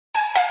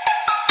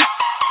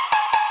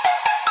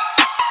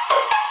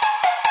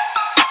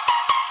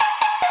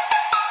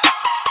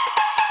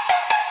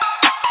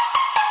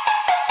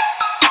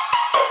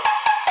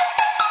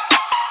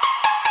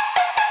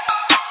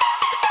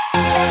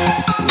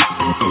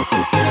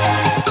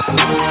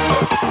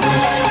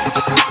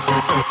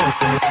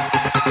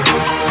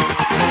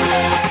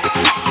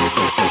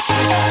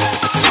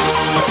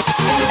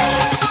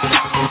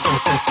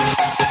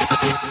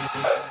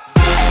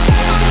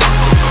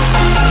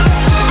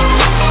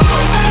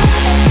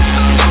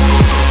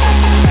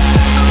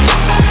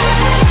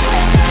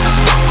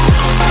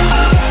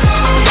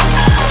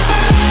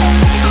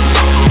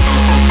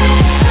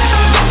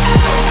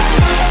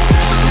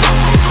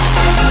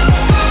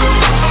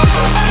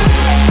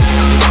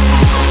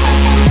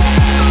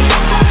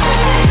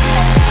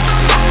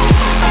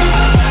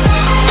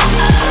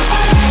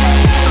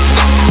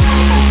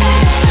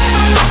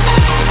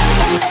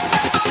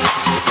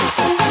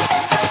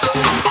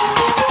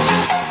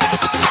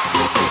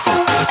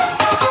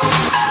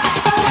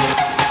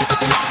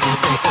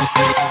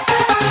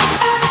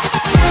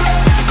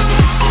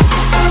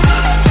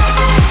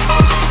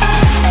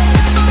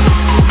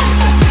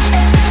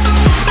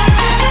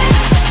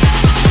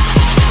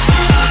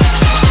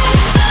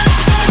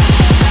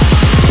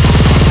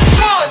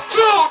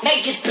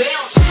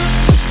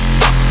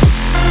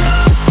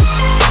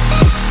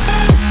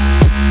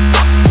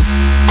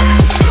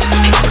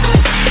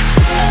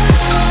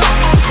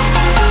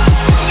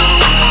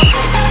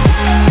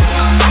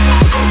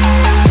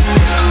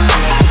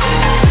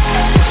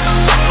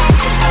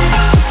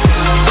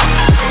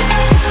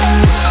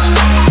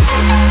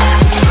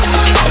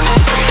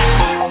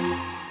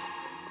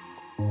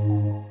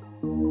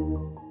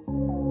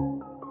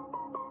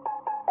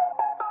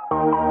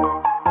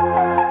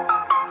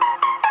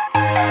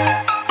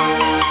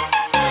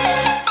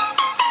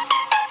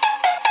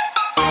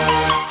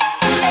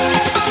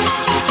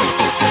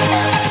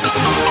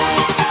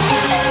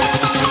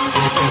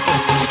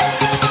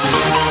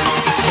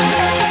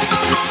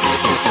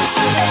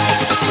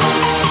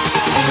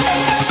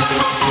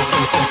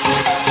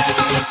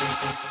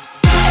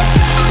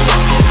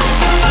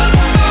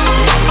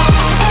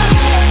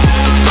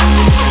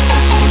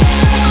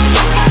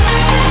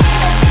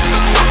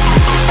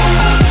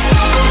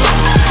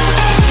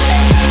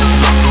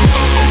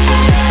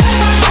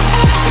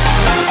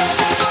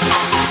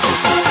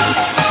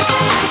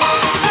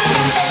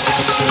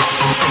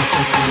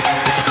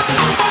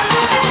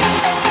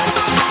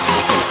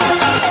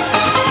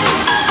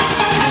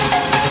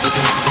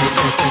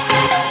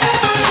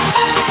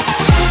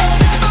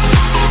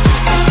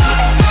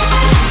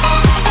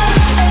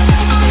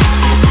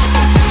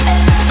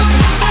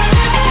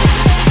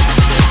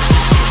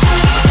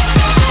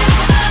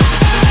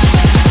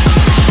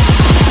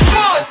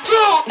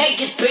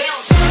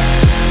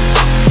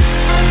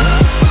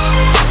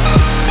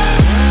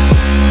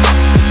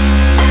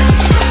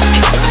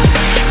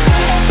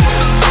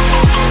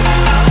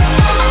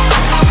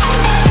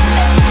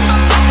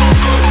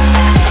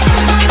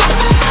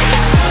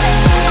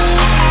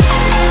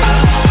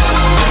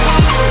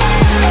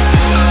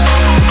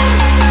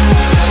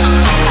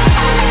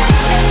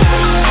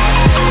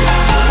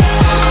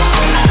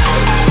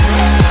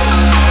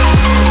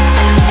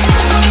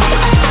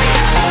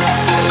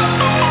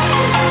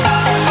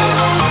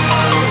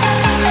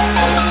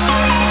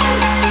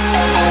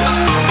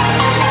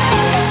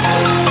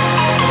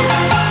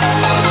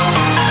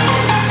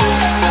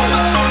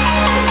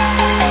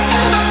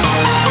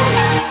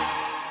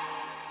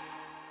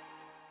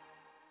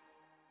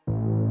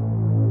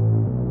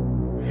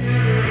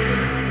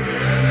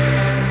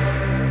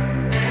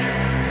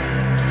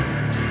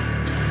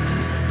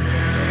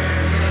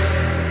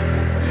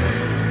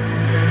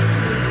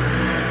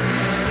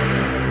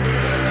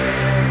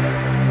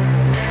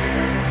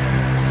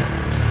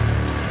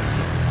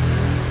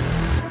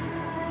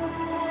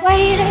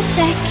a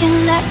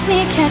second, let me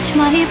catch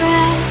my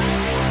breath.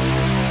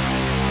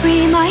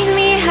 Remind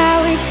me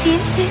how it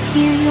feels to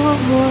hear your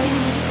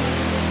voice.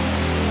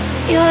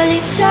 Your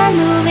lips are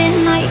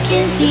moving, I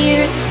can hear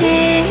a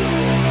thing.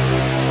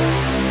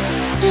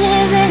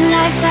 Living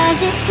life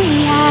as if we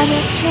had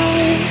a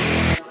choice.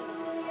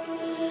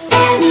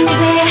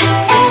 Anywhere,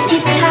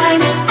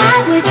 anytime, I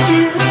would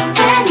do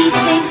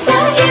anything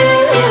for you.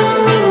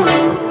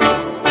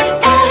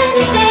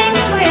 Anything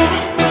for you.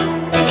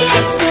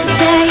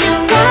 Yesterday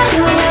got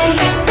away,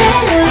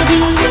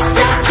 melody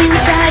stuck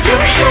inside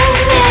your head.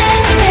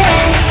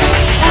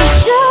 I'm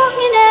sure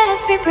in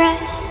every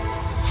breath.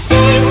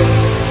 Sing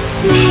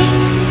me,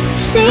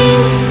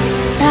 sleep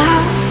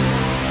now.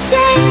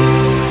 Sing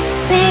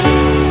me,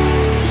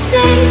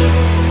 sleep.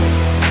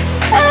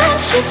 And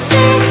she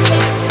sing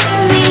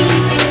me,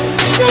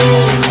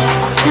 sleep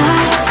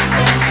now.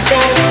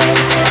 Sing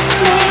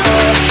me,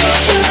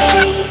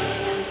 sleep.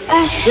 I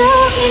show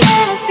in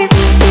every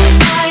breath.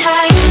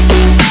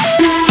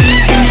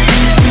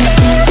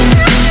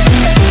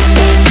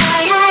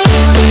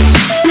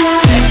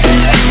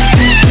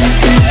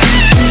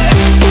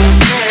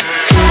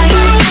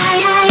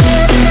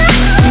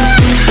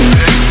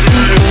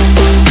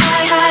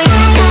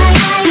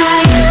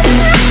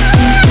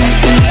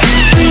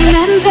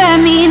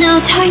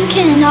 Time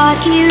cannot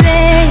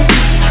erase.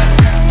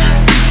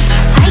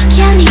 I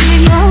can hear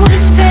your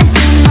whispers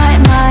in my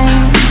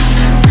mind.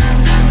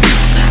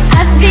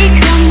 I've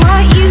become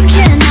what you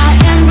cannot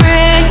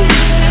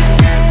embrace.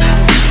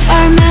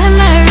 Our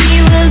memory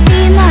will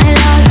be my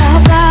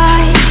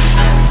lullaby.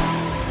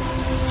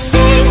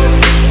 Sing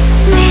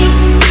me,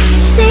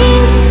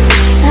 sleep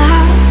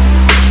now.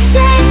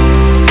 Sing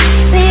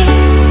me,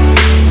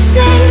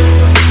 sleep.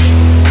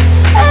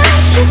 I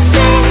should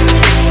sing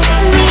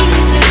me.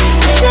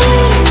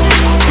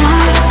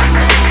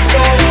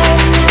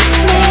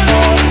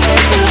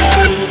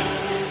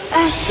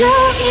 I show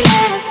you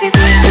every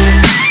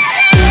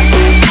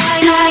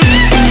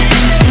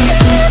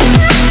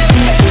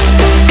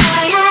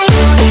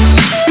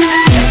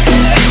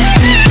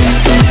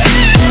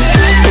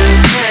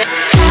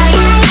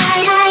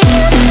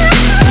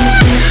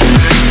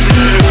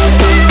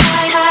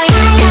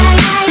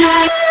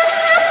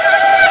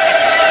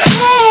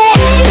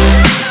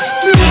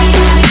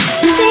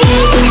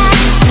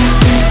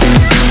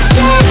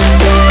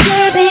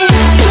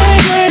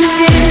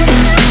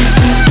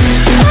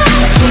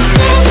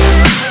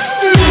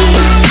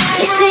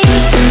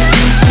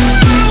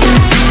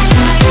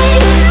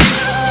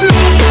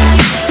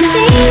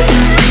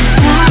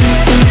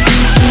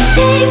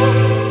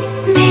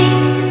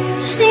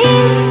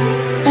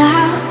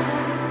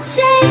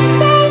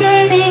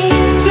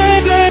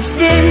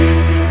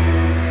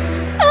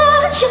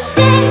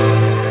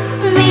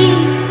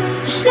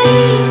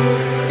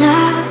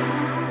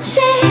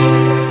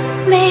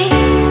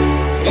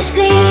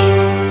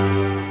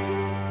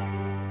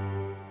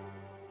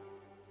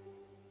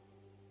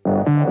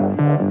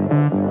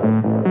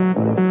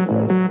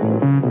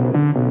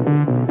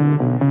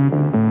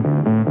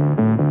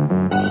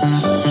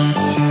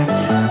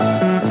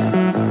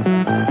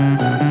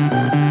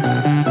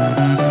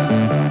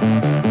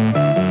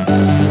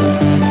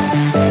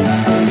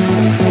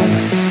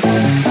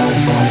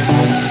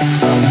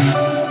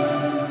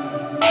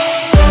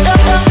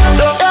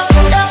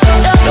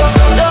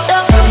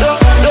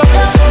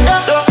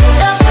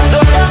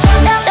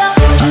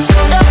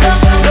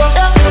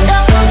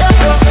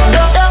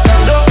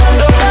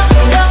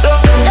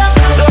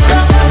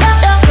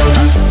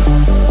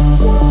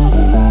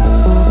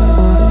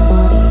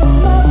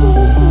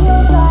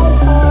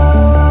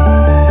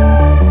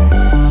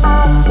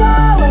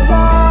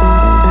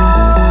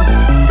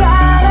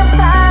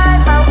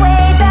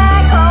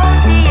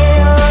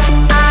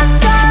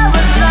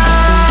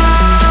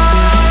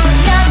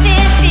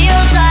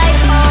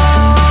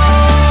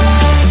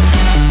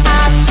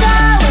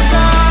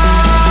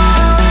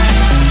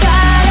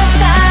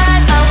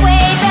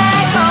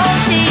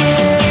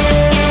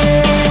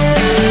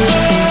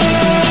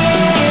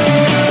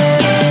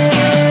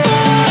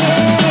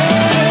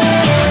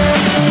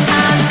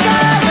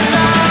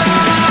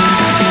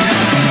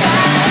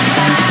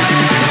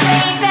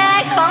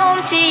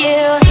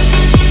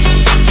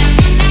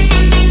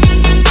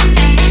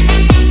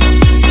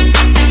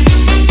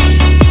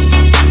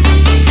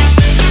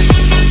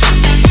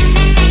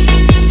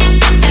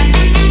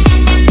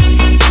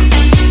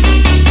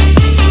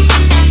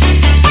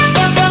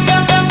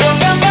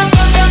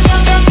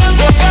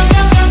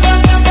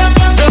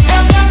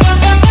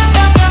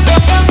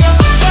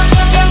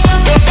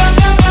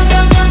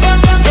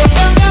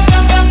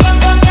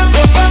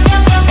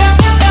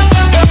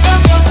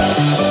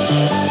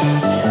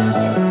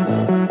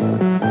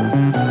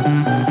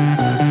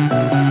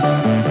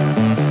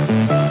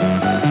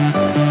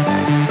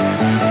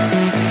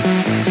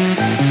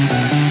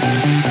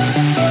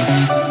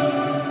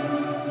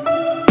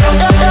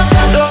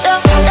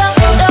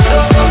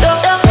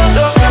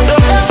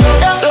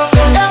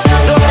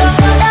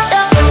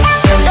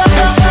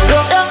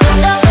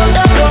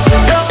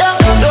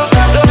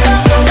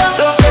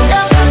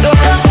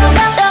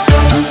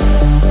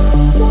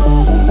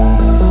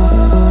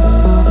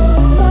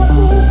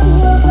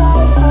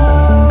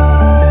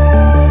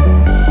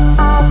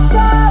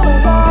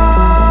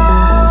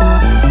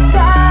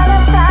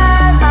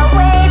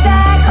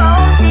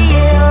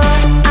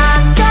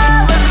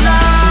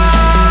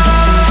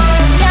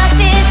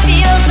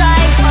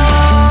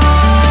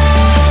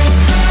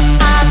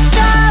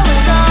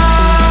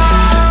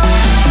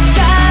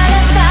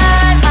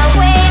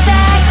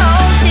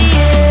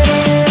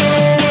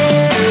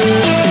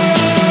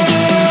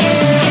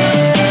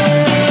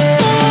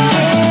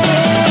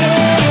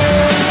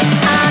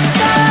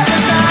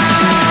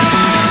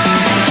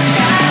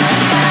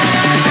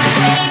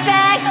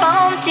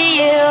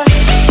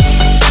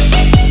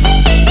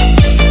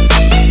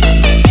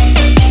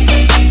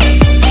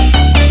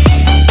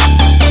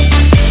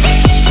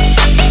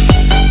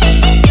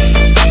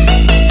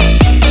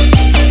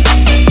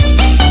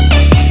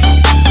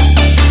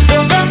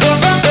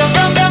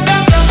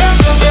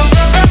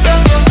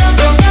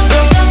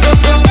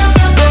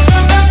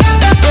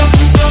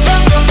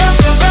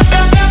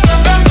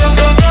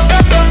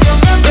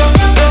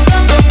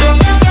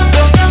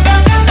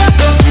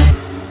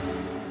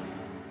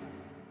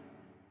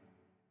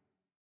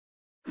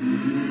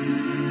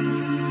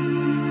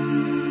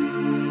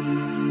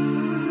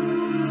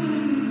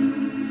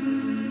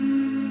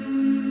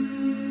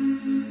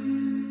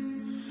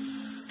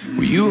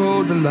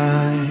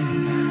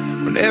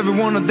align, when every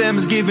one of them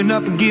is giving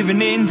up and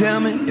giving in. Tell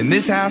me, in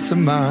this house of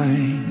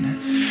mine,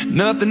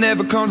 nothing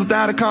ever comes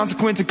without a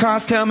consequence of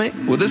cost. Tell me,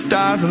 will the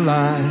stars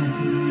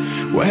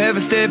align? Will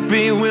heaven step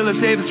in? Will it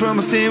save us from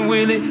our sin?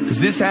 Will it? Cause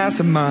this house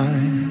of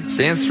mine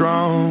stands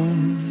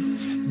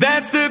strong.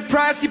 That's the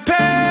price you pay.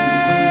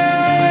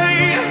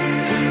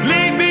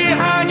 Leave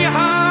behind your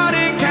heart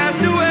and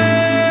cast away.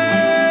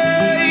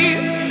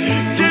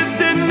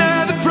 Just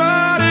another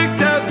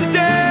product of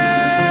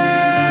today.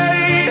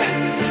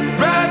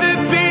 Rather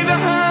be the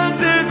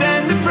hunter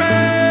than the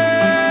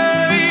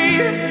prey.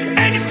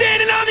 And you're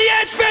standing on the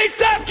edge,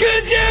 face up,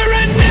 cause you're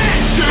a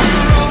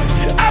natural.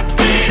 A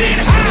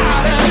beating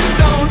heart of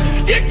stone.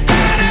 You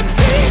gotta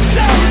be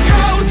so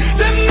cold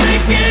to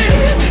make it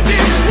in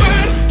this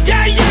world.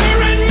 Yeah,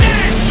 you're a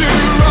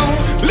natural,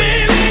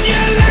 living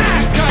your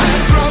life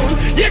control.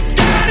 You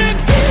gotta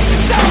be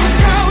so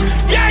cold.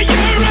 Yeah,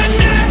 you're a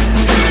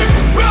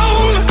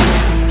natural.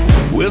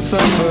 Will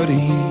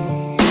somebody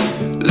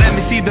let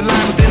me see the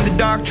light within the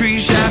dark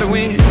trees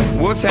shadowing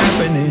what's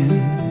happening?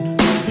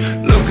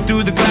 Looking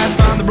through the glass,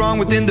 find the wrong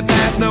within the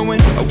past, knowing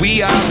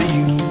we are the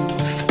youth.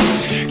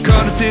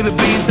 Caught until it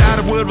bleeds out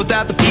of world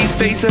without the peace.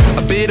 Face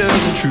a bit of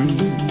the truth,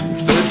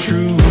 the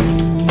truth.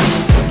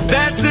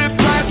 That's the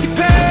price you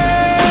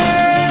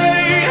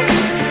pay.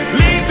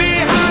 Leave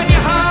behind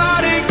your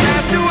heart and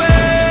cast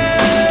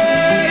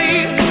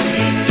away.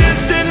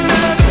 Just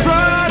another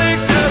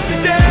product of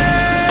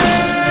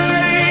today.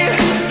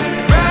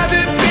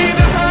 Rather be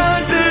the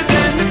hunter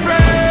than the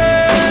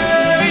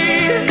prey.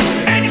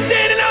 And you're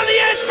standing on the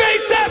edge,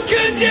 face up,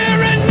 cause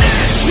you're a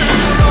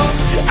natural.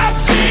 A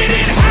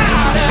beating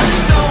heart of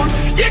stone.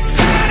 You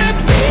gotta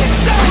be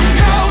so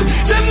cold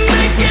to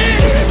make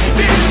it in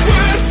this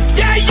world.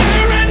 Yeah,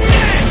 you're a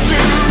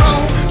natural,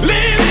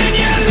 living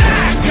your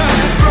life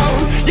control.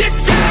 You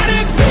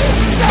gotta be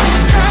so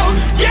cold.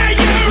 Yeah,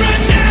 you're a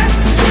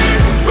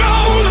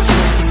natural.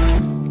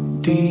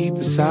 Deep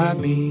inside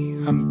me,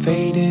 I'm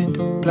fading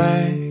to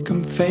black,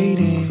 I'm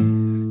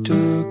fading.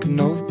 Took an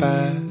oath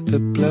by the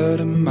blood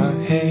in my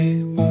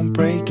head, won't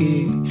break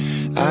it.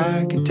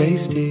 I can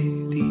taste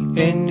it, the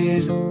end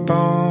is a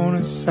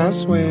bonus, I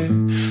swear.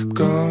 I'm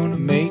gonna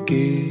make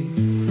it.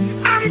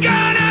 I'm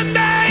gonna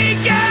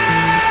make it.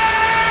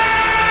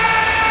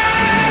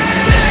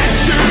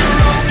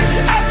 Natural,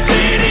 a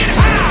beating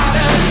heart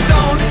of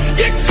stone.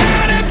 You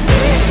gotta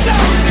be so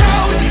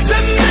cold to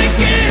make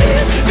it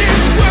in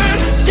this world.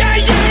 Yeah,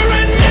 you're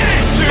a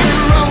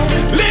natural,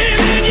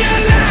 living your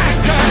life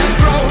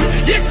control.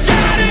 You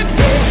gotta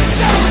be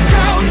so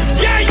cold.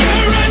 Yeah,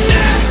 you're a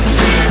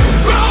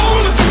natural.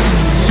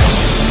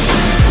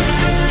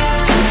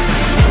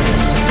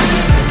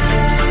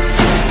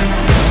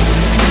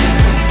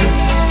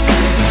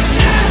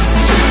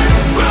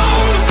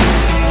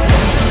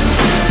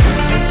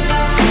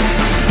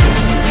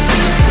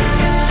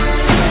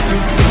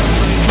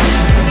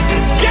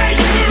 Yeah,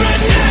 you're a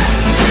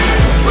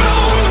natural.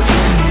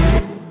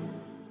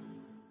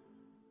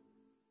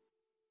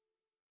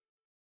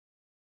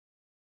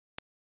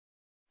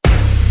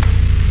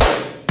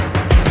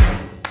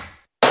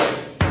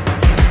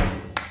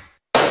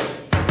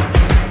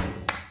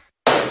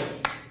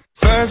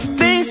 First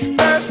things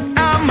first,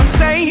 I'ma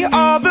say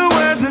all the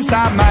words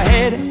inside my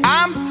head.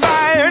 I'm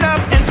fired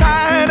up and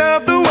tired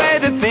of the way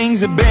that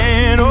things have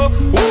been. Oh,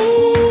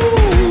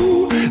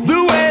 ooh,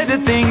 the way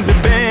that things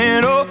have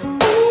been. Oh,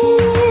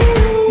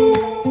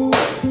 ooh.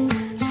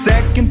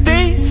 Second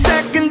thing,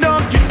 second,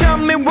 don't you tell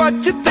me what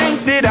you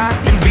think that I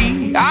can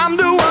be. I'm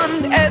the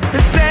one at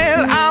the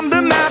sail, I'm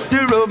the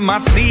master of my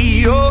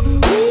sea. Oh,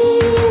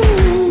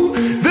 ooh,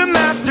 the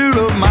master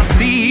of my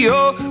sea.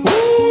 Oh, ooh.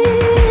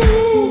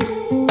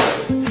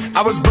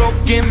 I was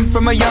broken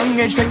from a young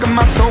age, taking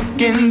my soak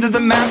into the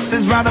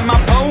masses, writing my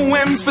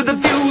poems for the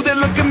few that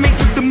look at me,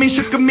 took to me,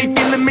 shook at me,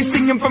 feeling me,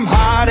 singing from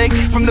heartache,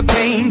 from the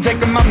pain,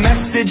 taking my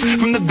message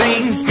from the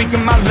veins,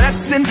 speaking my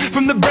lesson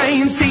from the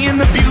brain, seeing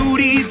the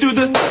beauty through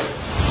the.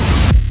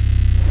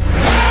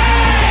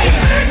 Hey, you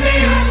burn me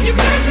up, you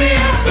burn me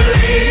up,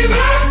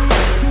 believer,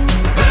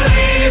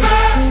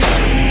 believer.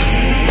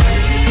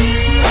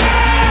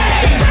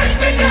 Hey, you burn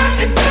me down,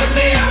 you burn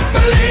me up,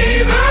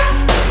 believer,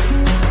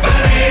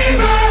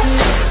 believer.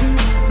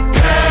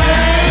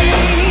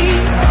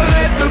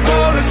 Let the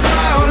bullets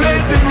fly,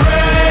 let them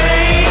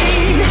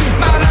rain.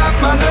 My life,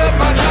 my love,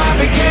 my time,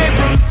 it came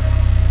from.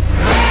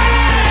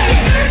 Hey, you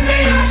burn me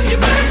up, you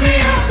burn me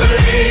up,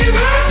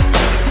 believer,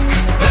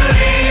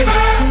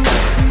 believer.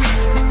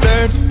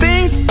 Third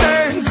things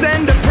third,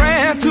 send a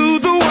prayer to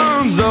the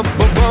ones up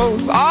above.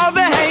 All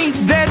the hate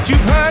that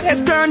you've heard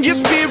has turned your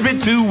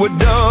spirit to a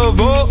dove.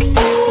 Oh,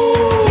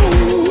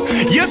 ooh,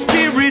 your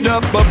spirit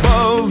up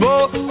above.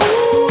 Oh, ooh.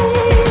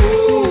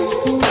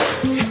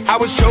 I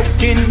was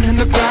choking in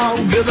the crowd,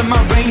 building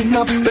my rain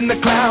up in the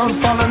cloud,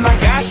 falling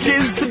like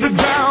ashes to the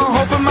ground,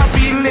 hoping my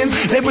feelings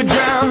they would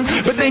drown,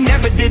 but they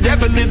never did.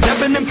 Ever lived,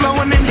 ebbing and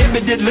flowing,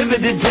 inhibited,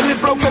 limited, till it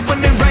broke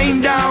open and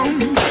rained down.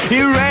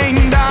 It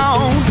rained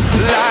down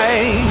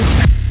like.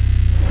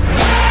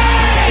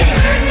 Hey,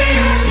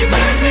 you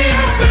burn me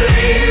up,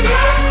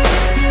 believer.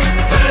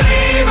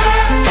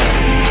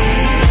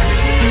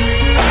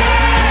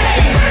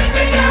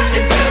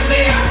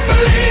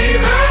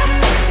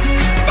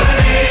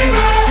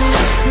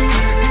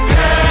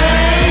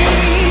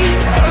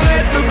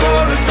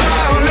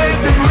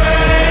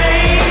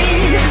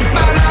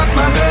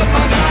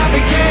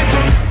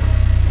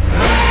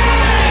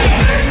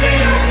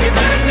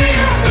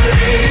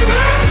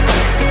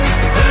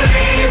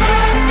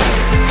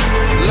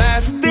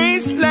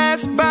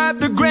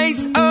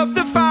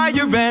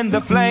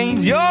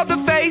 dreams. You're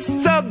the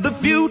face of the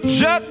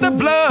future, the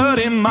blood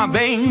in my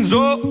veins.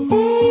 Oh,